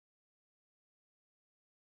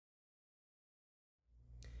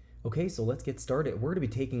Okay, so let's get started. We're going to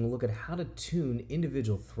be taking a look at how to tune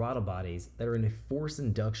individual throttle bodies that are in a force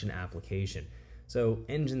induction application. So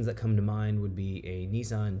engines that come to mind would be a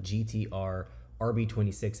Nissan GT-R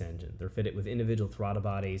RB26 engine. They're fitted with individual throttle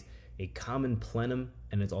bodies, a common plenum,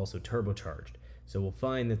 and it's also turbocharged. So we'll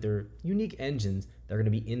find that they're unique engines that are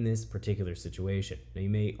going to be in this particular situation. Now you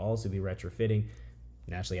may also be retrofitting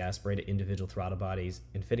naturally aspirated individual throttle bodies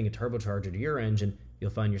and fitting a turbocharger to your engine.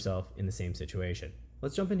 You'll find yourself in the same situation.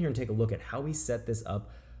 Let's jump in here and take a look at how we set this up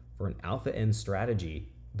for an Alpha-N strategy,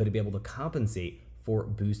 but to be able to compensate for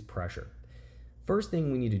boost pressure. First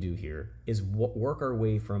thing we need to do here is work our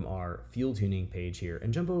way from our fuel tuning page here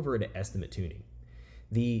and jump over to estimate tuning.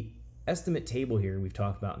 The estimate table here we've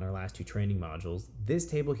talked about in our last two training modules. This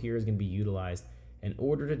table here is going to be utilized in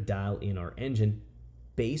order to dial in our engine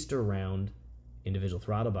based around individual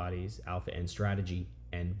throttle bodies, Alpha-N strategy,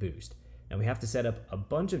 and boost. Now we have to set up a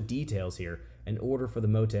bunch of details here in order for the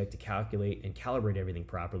Motec to calculate and calibrate everything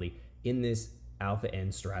properly in this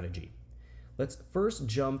Alpha-N strategy. Let's first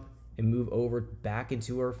jump and move over back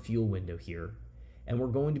into our fuel window here, and we're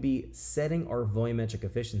going to be setting our volumetric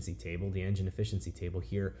efficiency table, the engine efficiency table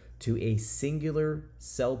here, to a singular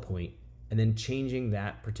cell point and then changing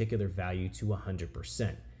that particular value to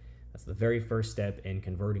 100%. That's the very first step in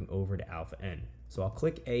converting over to Alpha-N. So I'll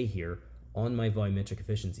click A here on my volumetric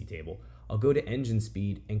efficiency table. I'll go to engine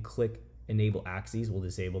speed and click enable axes. We'll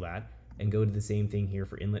disable that and go to the same thing here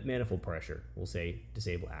for inlet manifold pressure. We'll say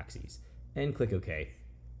disable axes and click OK.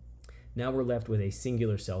 Now we're left with a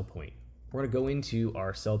singular cell point. We're going to go into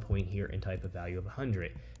our cell point here and type a value of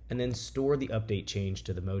 100 and then store the update change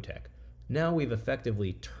to the Motec. Now we've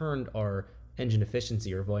effectively turned our engine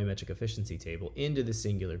efficiency or volumetric efficiency table into the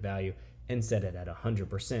singular value and set it at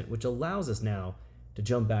 100%, which allows us now to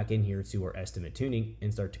jump back in here to our estimate tuning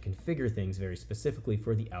and start to configure things very specifically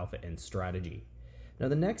for the Alpha-N strategy. Now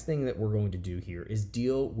the next thing that we're going to do here is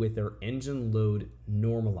deal with our engine load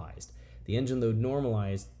normalized. The engine load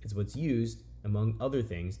normalized is what's used, among other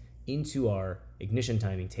things, into our ignition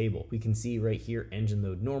timing table. We can see right here engine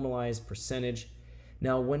load normalized percentage.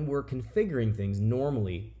 Now when we're configuring things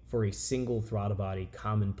normally for a single throttle body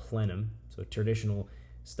common plenum, so traditional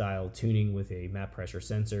style tuning with a map pressure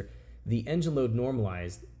sensor, the engine load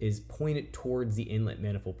normalized is pointed towards the inlet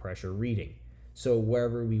manifold pressure reading. So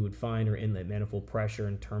wherever we would find our inlet manifold pressure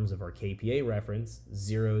in terms of our KPA reference,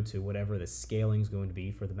 0 to whatever the scaling is going to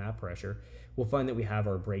be for the map pressure, we'll find that we have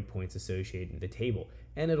our breakpoints associated in the table,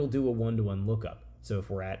 and it'll do a one-to-one lookup. So if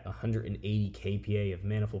we're at 180 KPA of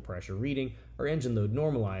manifold pressure reading, our engine load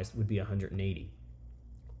normalized would be 180.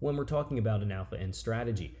 When we're talking about an Alpha-N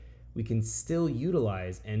strategy, we can still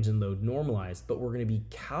utilize engine load normalized, but we're going to be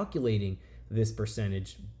calculating this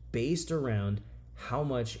percentage based around how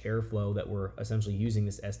much airflow that we're essentially using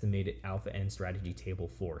this estimated Alpha-N strategy table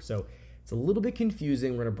for. So it's a little bit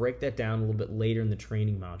confusing. We're going to break that down a little bit later in the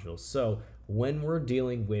training module. So when we're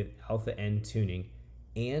dealing with Alpha-N tuning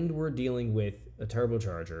and we're dealing with a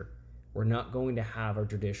turbocharger, we're not going to have our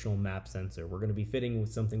traditional map sensor. We're going to be fitting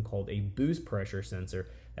with something called a boost pressure sensor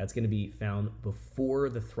that's going to be found before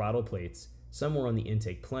the throttle plates, somewhere on the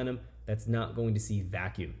intake plenum. That's not going to see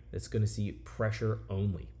vacuum. That's going to see pressure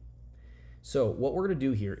only. So what we're going to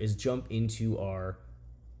do here is jump into our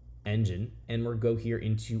engine and we're going to go here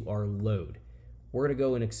into our load. We're going to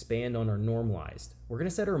go and expand on our normalized. We're going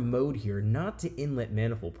to set our mode here not to inlet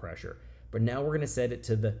manifold pressure, but now we're going to set it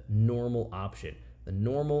to the normal option. The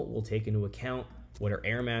normal will take into account what our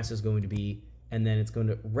air mass is going to be, and then it's going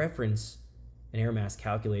to reference an air mass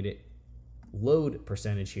calculated load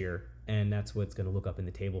percentage here, and that's what's going to look up in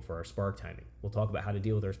the table for our spark timing. We'll talk about how to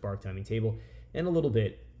deal with our spark timing table in a little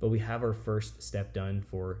bit, but we have our first step done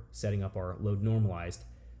for setting up our load normalized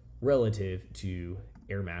relative to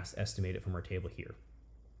air mass estimated from our table here.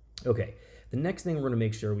 Okay, the next thing we're going to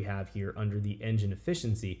make sure we have here under the engine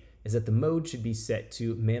efficiency is that the mode should be set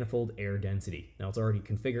to manifold air density. Now it's already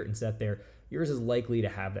configured and set there. Yours is likely to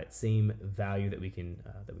have that same value that we can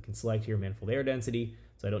select here, manifold air density.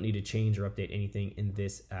 So I don't need to change or update anything in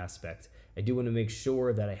this aspect. I do want to make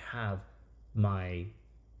sure that I have my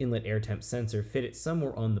inlet air temp sensor fitted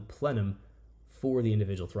somewhere on the plenum for the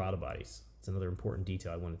individual throttle bodies. It's another important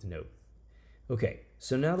detail I wanted to note. Okay,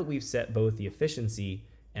 so now that we've set both the efficiency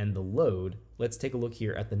and the load, let's take a look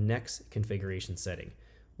here at the next configuration setting.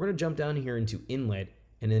 We're going to jump down here into inlet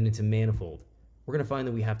and then into manifold. We're going to find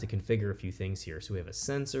that we have to configure a few things here. So we have a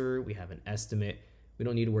sensor, we have an estimate. We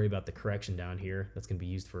don't need to worry about the correction down here. That's going to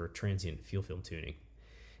be used for transient fuel film tuning.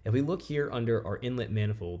 If we look here under our inlet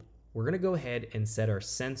manifold, we're going to go ahead and set our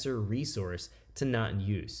sensor resource to not in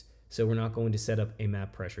use. So we're not going to set up a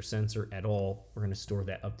map pressure sensor at all. We're going to store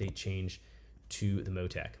that update change to the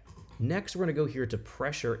Motec. Next, we're going to go here to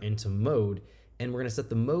pressure and to mode, and we're going to set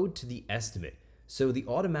the mode to the estimate. So the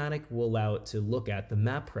automatic will allow it to look at the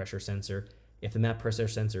map pressure sensor. If the map pressure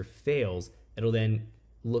sensor fails, it'll then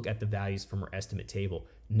look at the values from our estimate table.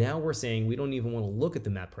 Now we're saying we don't even want to look at the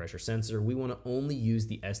map pressure sensor. We want to only use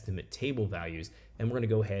the estimate table values, and we're going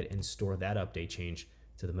to go ahead and store that update change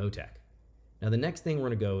to the Motec. Now the next thing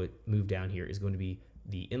we're going to move down here is going to be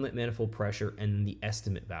the inlet manifold pressure and the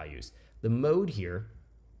estimate values. The mode here,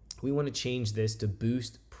 we want to change this to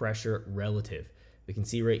boost pressure relative. We can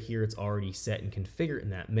see right here it's already set and configured in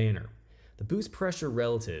that manner. The boost pressure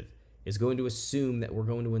relative is going to assume that we're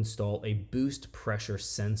going to install a boost pressure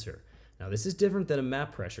sensor. Now this is different than a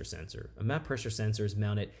map pressure sensor. A map pressure sensor is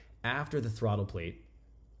mounted after the throttle plate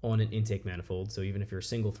on an intake manifold, so even if you're a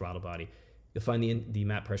single throttle body, you'll find the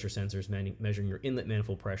map pressure sensors measuring your inlet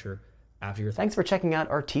manifold pressure after your... Thanks for checking out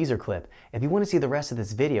our teaser clip. If you want to see the rest of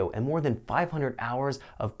this video and more than 500 hours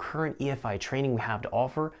of current EFI training we have to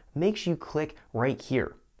offer, make sure you click right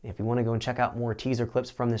here. If you want to go and check out more teaser clips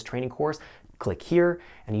from this training course, click here,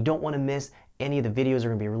 and you don't want to miss any of the videos we're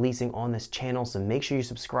going to be releasing on this channel, so make sure you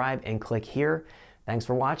subscribe and click here. Thanks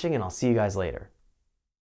for watching, and I'll see you guys later.